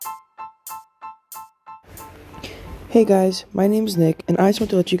Hey guys, my name is Nick, and I just want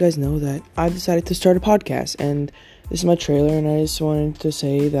to let you guys know that I've decided to start a podcast, and this is my trailer, and I just wanted to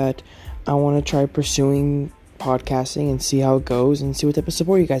say that I want to try pursuing podcasting and see how it goes and see what type of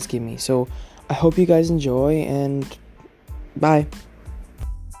support you guys give me. So I hope you guys enjoy, and bye.